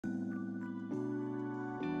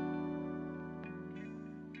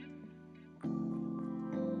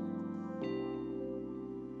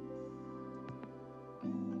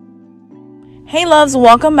Hey loves,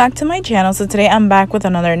 welcome back to my channel. So today I'm back with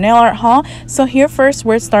another nail art haul. So here first,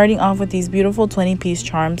 we're starting off with these beautiful 20-piece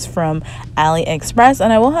charms from Aliexpress,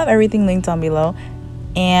 and I will have everything linked down below.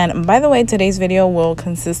 And by the way, today's video will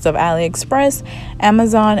consist of Aliexpress,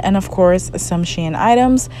 Amazon, and of course some Shein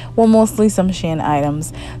items. Well, mostly some Shein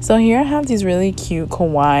items. So here I have these really cute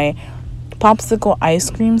kawaii popsicle ice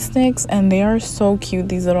cream sticks, and they are so cute,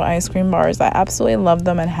 these little ice cream bars. I absolutely love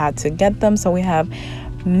them and had to get them. So we have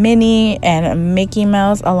Minnie and Mickey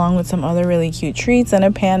Mouse along with some other really cute treats and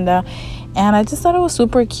a panda, and I just thought it was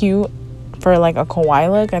super cute for like a kawaii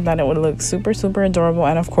look. I thought it would look super adorable,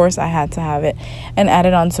 and of course I had to have it and add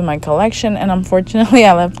it onto my collection. And unfortunately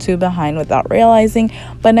I left two behind without realizing.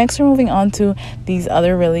 But next we're moving on to these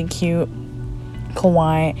other really cute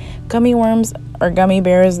kawaii gummy worms or gummy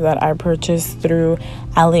bears that I purchased through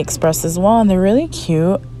Aliexpress as well, and they're really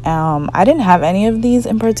cute. I didn't have any of these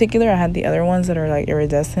in particular. I had the other ones that are like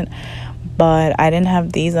iridescent, but I didn't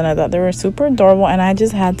have these, and I thought they were super adorable, and I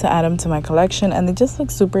just had to add them to my collection, and they just look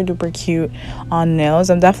super duper cute on nails.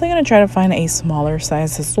 I'm definitely going to try to find a smaller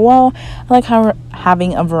size as well. I like how we're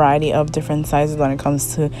having a variety of different sizes when it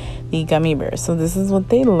comes to the gummy bears. So this is what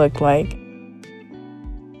they look like.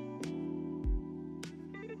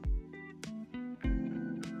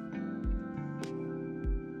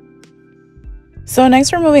 So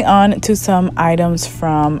next we're moving on to some items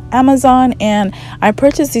from Amazon, and I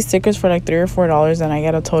purchased these stickers for like $3 or $4, and I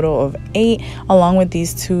got a total of 8 along with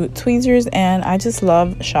these 2 tweezers. And I just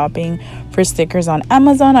love shopping for stickers on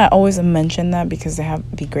Amazon. I always mention that because they have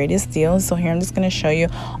the greatest deals. So here I'm just going to show you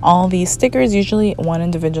all these stickers. Usually one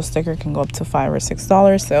individual sticker can go up to $5 or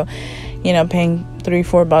 $6, so you know, paying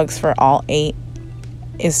 $3-4 for all 8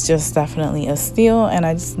 is just definitely a steal, and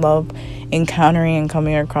I just love encountering and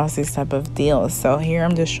coming across these type of deals. So here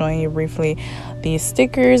I'm just showing you briefly these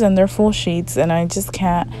stickers, and they're full sheets, and I just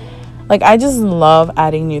can't, like, I just love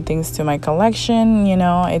adding new things to my collection. You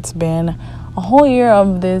know, it's been a whole year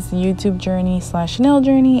of this YouTube journey / nail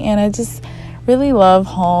journey, and I just really love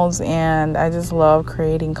hauls, and I just love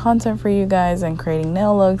creating content for you guys and creating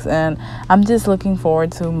nail looks, and I'm just looking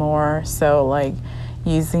forward to more. So like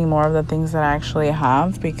using more of the things that I actually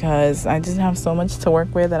have, because I just have so much to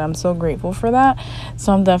work with, and I'm so grateful for that.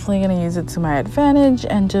 So I'm definitely going to use it to my advantage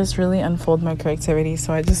and just really unfold my creativity.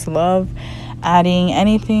 So I just love adding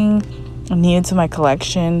anything new to my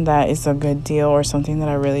collection that is a good deal or something that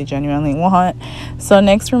I really genuinely want. So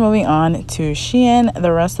next we're moving on to Shein.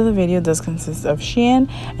 The rest of the video does consist of Shein,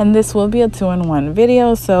 and this will be a 2-in-1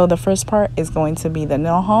 video. So the first part is going to be the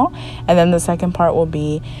nail haul, and then the second part will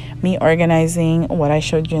be me organizing what I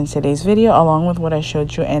showed you in today's video along with what I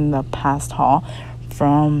showed you in the past haul,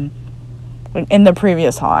 in the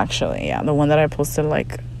previous haul actually. Yeah, the one that I posted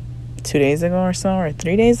like 2 days ago or so, or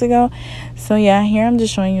 3 days ago. So yeah, here I'm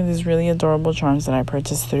just showing you these really adorable charms that I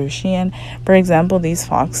purchased through Shein. For example, these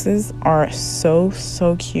foxes are so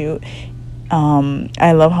cute.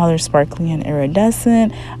 I love how they're sparkly and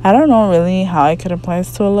iridescent. I don't know really how I could apply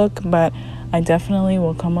this to a look, but I definitely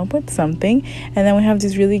will come up with something. And then we have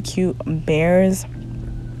these really cute bears.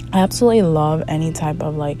 I absolutely love any type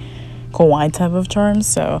of like kawaii type of charms,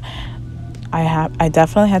 so I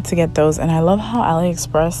definitely had to get those. And I love how I love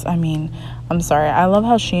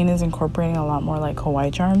how Shein is incorporating a lot more like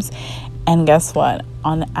kawaii charms. And guess what,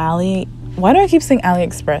 why do I keep saying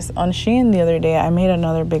Aliexpress? On Shein the other day, I made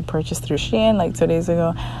another big purchase through Shein like 2 days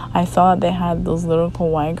ago. I saw that they had those little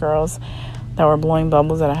kawaii girls that were blowing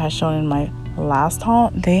bubbles that I had shown in my last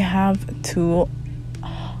haul. They have 2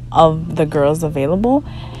 of the girls available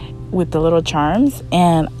with the little charms,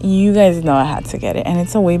 and you guys know I had to get it, and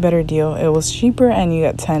it's a way better deal. It was cheaper, and you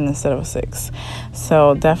got 10 instead of 6.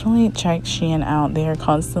 So definitely check Shein out. They are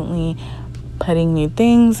constantly putting new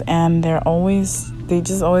things, and they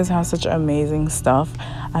just always have such amazing stuff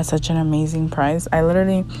at such an amazing price. I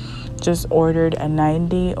literally just ordered a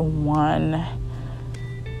 91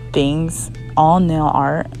 things, all nail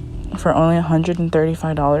art, for only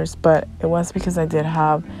 $135, but it was because I did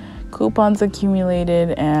have coupons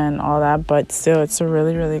accumulated and all that, but still it's a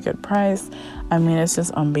really good price. I mean, it's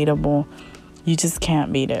just unbeatable. You just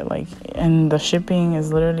can't beat it. Like, and the shipping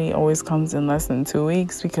is literally always comes in less than 2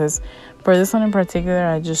 weeks, because for this one in particular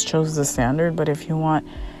I just chose the standard, but if you want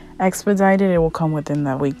expedited, it will come within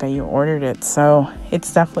that week that you ordered it. So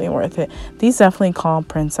it's definitely worth it. These definitely call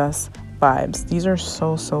princess vibes. These are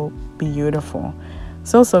so beautiful,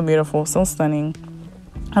 so beautiful, so stunning.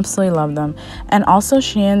 Absolutely love them. And also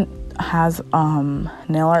Shein has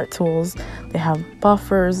nail art tools. They have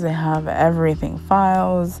buffers, they have everything,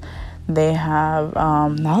 files, they have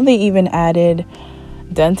now they even added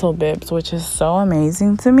dental bibs, which is so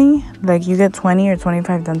amazing to me. Like, you get 20 or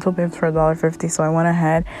 25 dental bibs for $1.50. So I went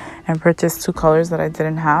ahead and purchased 2 colors that I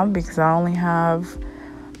didn't have, because I only have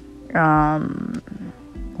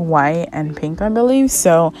white and pink, I believe.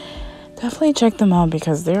 So definitely check them out,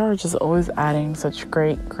 because they are just always adding such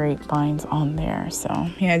great finds on there. So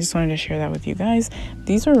yeah, I just wanted to share that with you guys.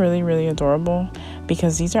 These are really adorable,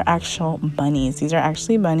 because these are actual bunnies. These are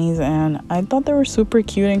actually bunnies, and I thought they were super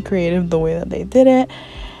cute and creative the way that they did it.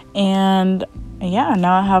 And yeah,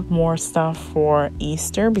 now I have more stuff for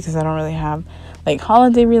Easter, because I don't really have like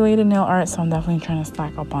holiday related nail art, so I'm definitely trying to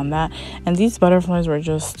stack up on that. And these butterflies were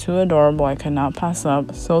just too adorable. I could not pass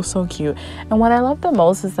up. So cute. And what I love the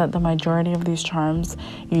most is that the majority of these charms,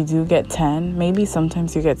 you do get 10, maybe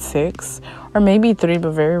sometimes you get 6 or maybe 3,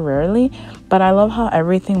 but very rarely. But I love how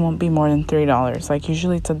everything won't be more than $3. Like,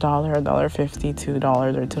 usually it's $1, $1.50,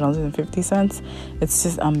 $2, or $2.50. It's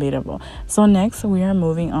just unbeatable. So next we are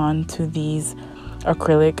moving on to these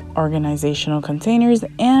acrylic organizational containers,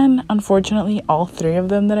 and unfortunately all 3 of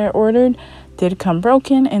them that I ordered did come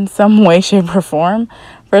broken in some way, shape, or form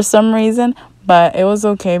for some reason. But it was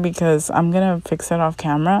okay, because I'm gonna fix it off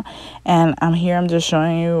camera, and I'm just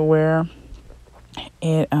showing you where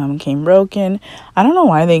it came broken. I don't know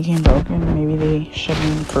why they came broken. Maybe they should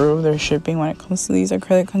improve their shipping when it comes to these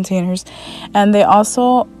acrylic containers. And they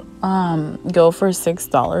also go for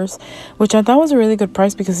 $6, which I thought was a really good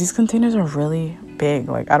price, because these containers are really big.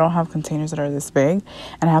 Like, I don't have containers that are this big,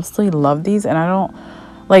 and I absolutely love these. And I don't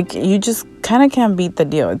like, you just kind of can't beat the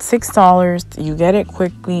deal. It's $6, you get it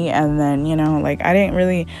quickly, and then, you know, like, I didn't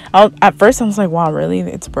really, at first I was like, wow, really,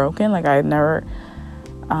 it's broken? Like, I had never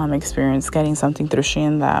experienced getting something through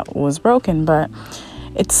Shein that was broken, but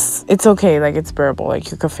it's okay. Like, it's bearable.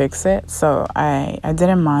 Like, you could fix it. So I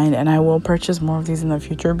didn't mind, and I will purchase more of these in the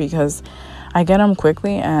future, because I get them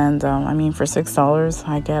quickly. And I mean, for $6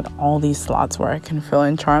 I get all these slots where I can fill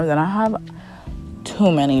in charms, and I have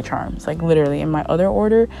too many charms. Like, literally, in my other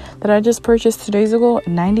order that I just purchased 2 days ago,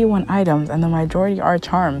 91 items, and the majority are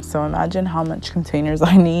charms. So imagine how much containers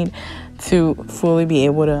I need to fully be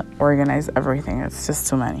able to organize everything. It's just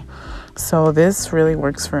too many. So this really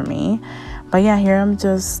works for me. But yeah, here I'm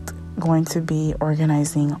just going to be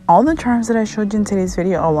organizing all the charms that I showed you in today's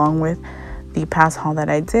video, along with the past haul that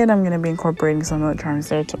I did. I'm going to be incorporating some of the charms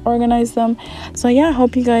there to organize them. So yeah, I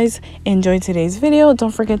hope you guys enjoyed today's video.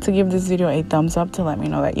 Don't forget to give this video a thumbs up to let me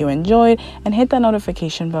know that you enjoyed, and hit that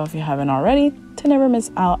notification bell if you haven't already, to never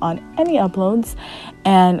miss out on any uploads.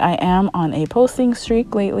 And I am on a posting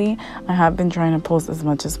streak lately. I have been trying to post as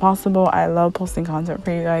much as possible. I love posting content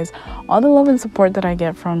for you guys. All the love and support that I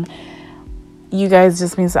get from you guys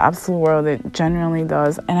just means the absolute world. It genuinely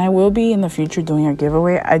does. And I will be in the future doing a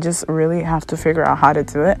giveaway. I just really have to figure out how to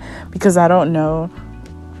do it, because I don't know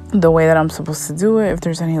the way that I'm supposed to do it, if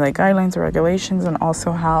there's any like guidelines or regulations, and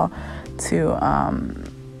also how to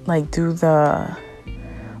like do the,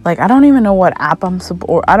 like, I don't even know what app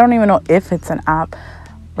or I don't even know if it's an app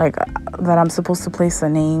like that I'm supposed to place the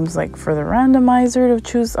names, like, for the randomizer to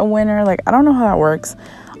choose a winner. Like, I don't know how that works.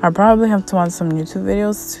 I probably have to watch some YouTube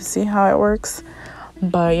videos to see how it works.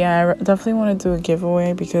 But yeah, I definitely want to do a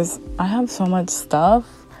giveaway, because I have so much stuff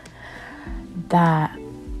that,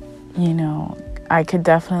 you know, I could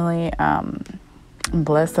definitely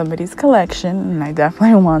bless somebody's collection, and I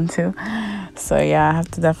definitely want to. So yeah, I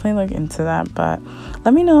have to definitely look into that. But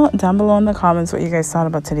let me know down below in the comments what you guys thought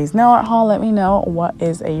about today's nail art haul. Let me know what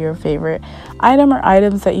is your favorite item or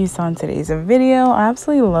items that you saw in today's video. I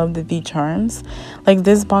absolutely love the V charms. Like,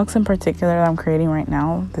 this box in particular that I'm creating right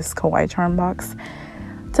now, this kawaii charm box,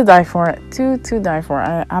 to die for it, to die for.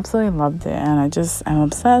 I absolutely loved it, and I just am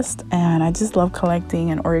obsessed, and I just love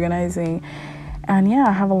collecting and organizing. And yeah,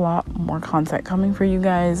 I have a lot more content coming for you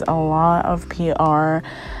guys, a lot of PR.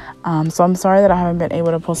 So I'm sorry that I haven't been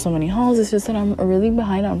able to post so many hauls. It's just that I'm really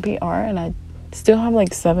behind on PR, and I still have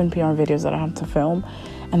like 7 PR videos that I have to film,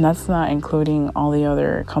 and that's not including all the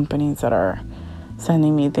other companies that are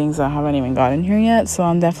sending me things that I haven't even gotten here yet. So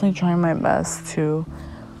I'm definitely trying my best to,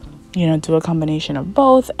 you know, do a combination of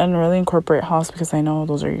both and really incorporate hauls, because I know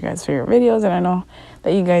those are you guys' favorite videos, and I know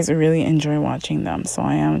that you guys really enjoy watching them. So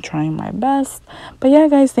I am trying my best. But yeah,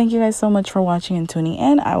 guys, thank you guys so much for watching and tuning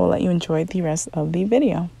in. I will let you enjoy the rest of the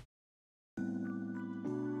video.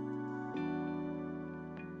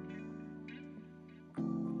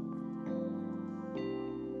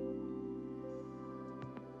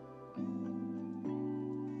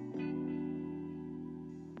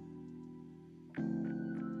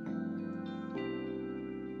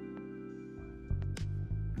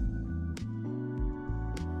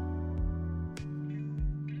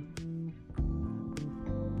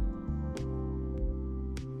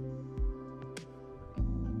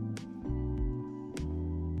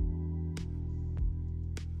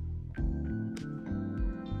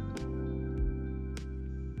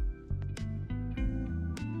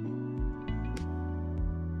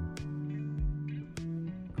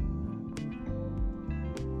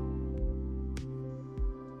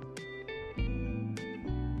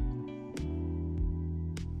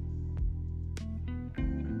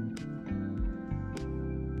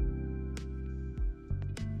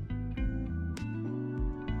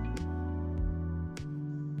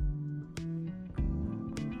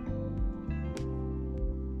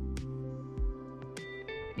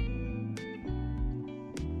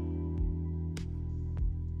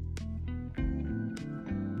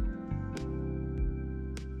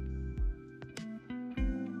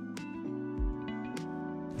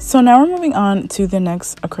 So now we're moving on to the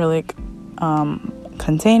next acrylic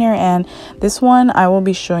container, and this one I will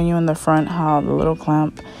be showing you in the front how the little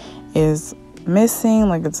clamp is missing.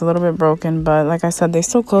 Like, it's a little bit broken, but like I said, they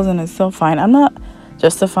still close and it's still fine. I'm not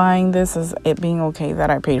justifying this as it being okay that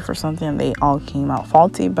I paid for something and they all came out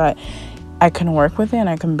faulty, but I can work with it and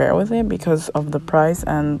I can bear with it because of the price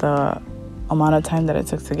and the amount of time that it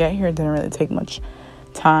took to get here. It didn't really take much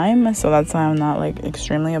time, so that's why I'm not like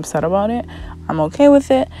extremely upset about it. I'm okay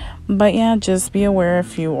with it. But yeah, just be aware,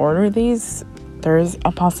 if you order these, there's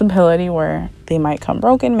a possibility where they might come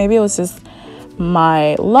broken. Maybe it was just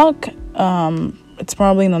my luck. It's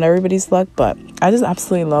probably not everybody's luck, but I just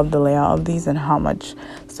absolutely love the layout of these and how much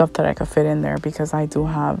stuff that I could fit in there, because I do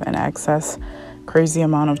have an excess crazy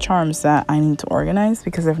amount of charms that I need to organize,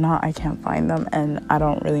 because if not, I can't find them and I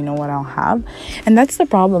don't really know what I'll have. And that's the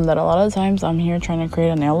problem, that a lot of times I'm here trying to create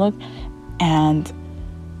a nail look and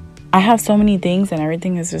I have so many things and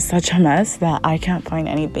everything is just such a mess that I can't find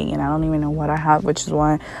anything and I don't even know what I have, which is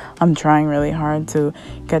why I'm trying really hard to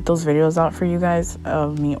get those videos out for you guys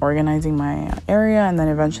of me organizing my area and then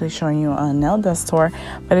eventually showing you a nail desk tour.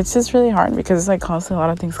 But it's just really hard because it's like constantly a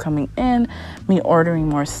lot of things coming in, me ordering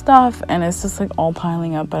more stuff, and it's just like all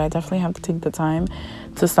piling up. But I definitely have to take the time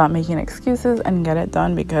to stop making excuses and get it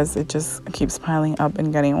done, because it just keeps piling up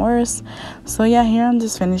and getting worse. So yeah, here I'm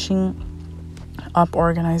just finishing up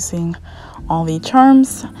organizing all the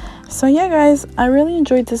charms. So yeah guys, I really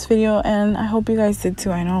enjoyed this video and I hope you guys did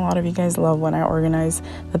too. I know a lot of you guys love when I organize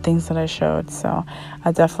the things that I showed, so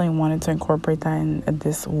I definitely wanted to incorporate that in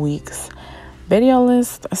this week's video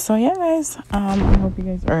list. So yeah guys, I hope you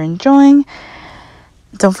guys are enjoying.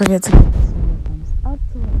 Don't forget to give this video a thumbs up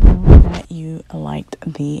to let me know that you liked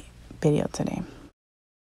the video today.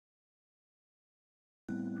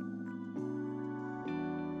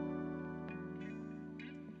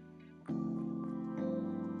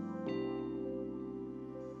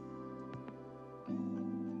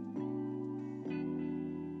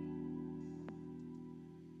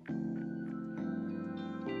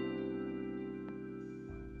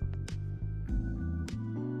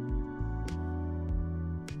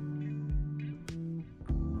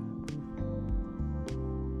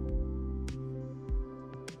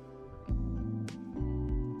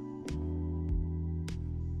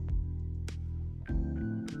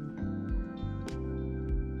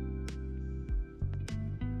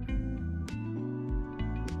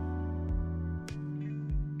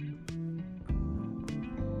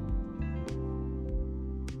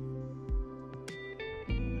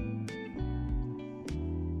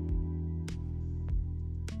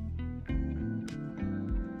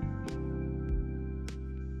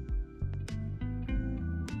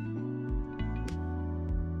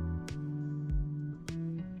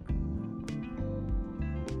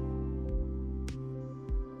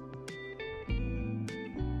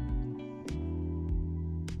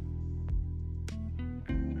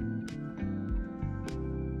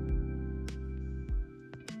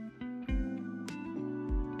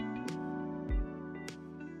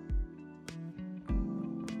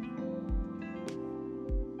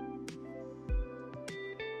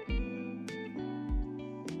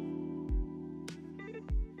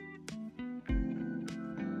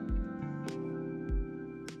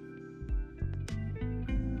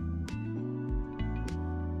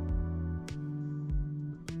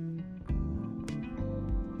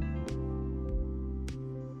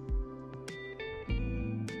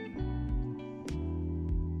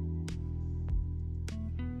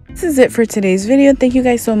 This is it for today's video. Thank you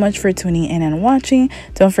guys so much for tuning in and watching.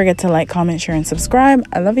 Don't forget to like, comment, share, and subscribe.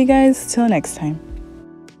 I love you guys. Till next time.